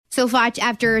So, Foch,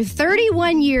 after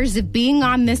 31 years of being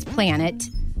on this planet,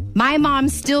 my mom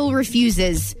still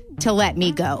refuses to let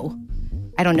me go.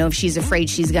 I don't know if she's afraid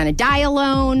she's going to die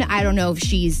alone. I don't know if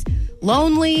she's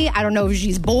lonely. I don't know if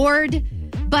she's bored.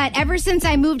 But ever since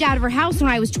I moved out of her house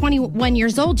when I was 21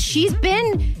 years old, she's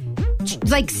been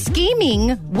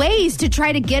scheming ways to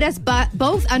try to get us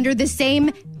both under the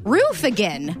same roof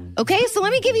again. Okay, so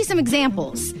let me give you some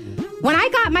examples. When I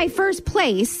got my first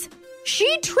place,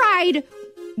 she tried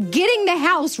getting the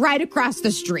house right across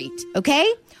the street. Okay,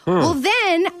 well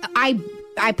then I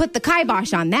put the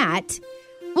kibosh on that.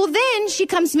 Well, then she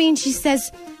comes to me and she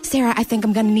says, Sarah, I think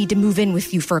I'm going to need to move in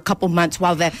with you for a couple months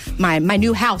while my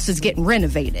new house is getting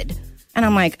renovated. And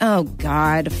I'm like, oh,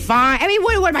 God, fine. I mean,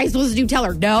 what am I supposed to do? Tell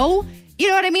her no? You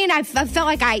know what I mean? I felt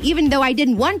like even though I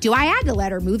didn't want to, I had to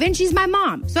let her move in. She's my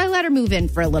mom. So I let her move in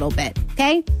for a little bit.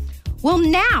 Okay. Well,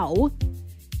 now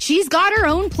she's got her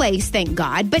own place, thank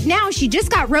God. But now she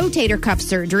just got rotator cuff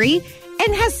surgery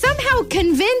and has somehow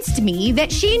convinced me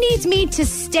that she needs me to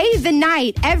stay the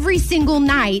night every single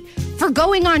night for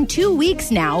going on 2 weeks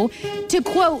now to,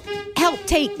 quote, help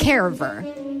take care of her.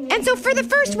 And so for the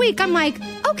first week, I'm like,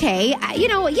 okay,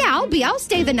 I'll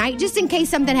stay the night just in case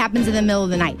something happens in the middle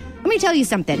of the night. Let me tell you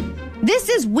something. This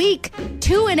is week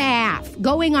 2.5,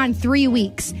 going on 3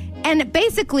 weeks. And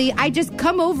basically, I just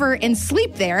come over and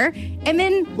sleep there and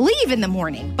then leave in the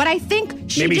morning. But I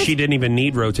think she didn't even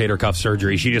need rotator cuff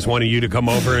surgery. She just wanted you to come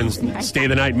over and stay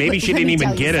the night. Maybe she didn't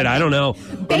even get it. I don't know.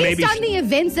 Based on the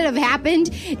events that have happened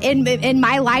in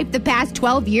my life the past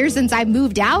 12 years since I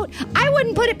moved out, I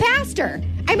wouldn't put it past her.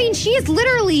 I mean, she is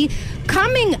literally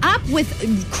coming up with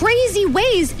crazy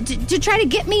ways to try to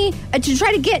get me, to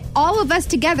try to get all of us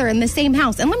together in the same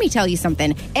house. And let me tell you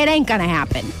something, it ain't going to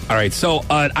happen. All right, so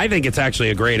I think it's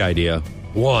actually a great idea.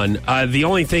 One, the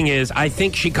only thing is, I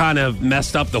think she kind of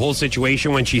messed up the whole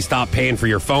situation when she stopped paying for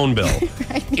your phone bill.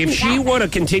 If she would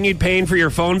have continued paying for your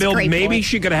phone bill, maybe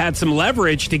she could have had some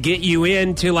leverage to get you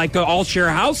into all share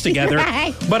a house together.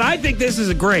 Right. But I think this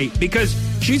is great because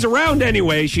she's around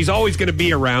anyway. She's always going to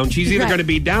be around. She's either going to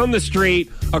be down the street,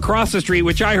 across the street,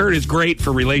 which I heard is great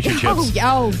for relationships.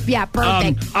 Oh yeah,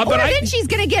 perfect. Or then she's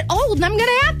going to get old and I'm going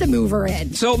to have to move her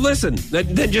in. So listen,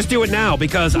 then just do it now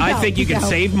because I think you can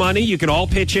save money. You can all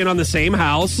pitch in on the same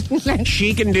house.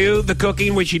 She can do the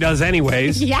cooking, which she does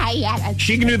anyways. Yeah.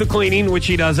 She can do the cleaning, which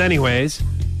she does anyways.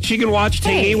 She can watch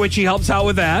TV, which she helps out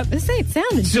with that. This ain't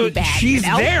sounding too bad. She's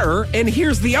there, and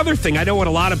here's the other thing. I know what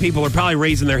a lot of people are probably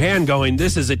raising their hand going,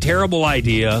 this is a terrible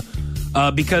idea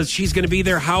because she's going to be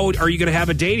there. How are you going to have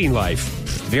a dating life?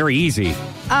 Very easy.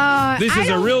 This is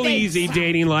a real easy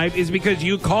dating life is because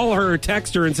you call her or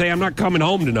text her and say, I'm not coming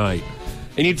home tonight.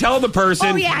 And you tell the person...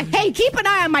 Oh, yeah. Hey, keep an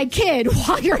eye on my kid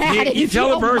while you're at it. You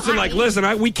tell the person,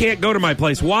 listen, we can't go to my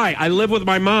place. Why? I live with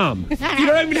my mom. You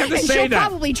don't even have to say that. She'll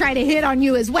probably try to hit on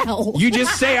you as well. You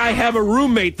just say, I have a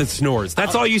roommate that snores.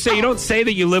 That's all you say. You don't say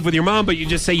that you live with your mom, but you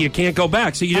just say you can't go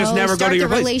back. So you just never go to your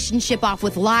place. Start the relationship off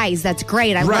with lies. That's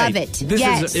great. I love it.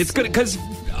 It's good because...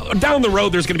 down the road,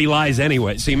 there's going to be lies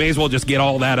anyway, so you may as well just get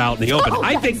all that out in the open.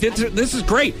 I think this is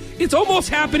great. It's almost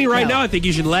happening right now. I think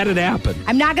you should let it happen.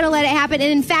 I'm not going to let it happen.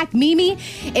 And in fact, Mimi,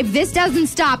 if this doesn't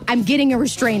stop, I'm getting a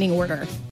restraining order.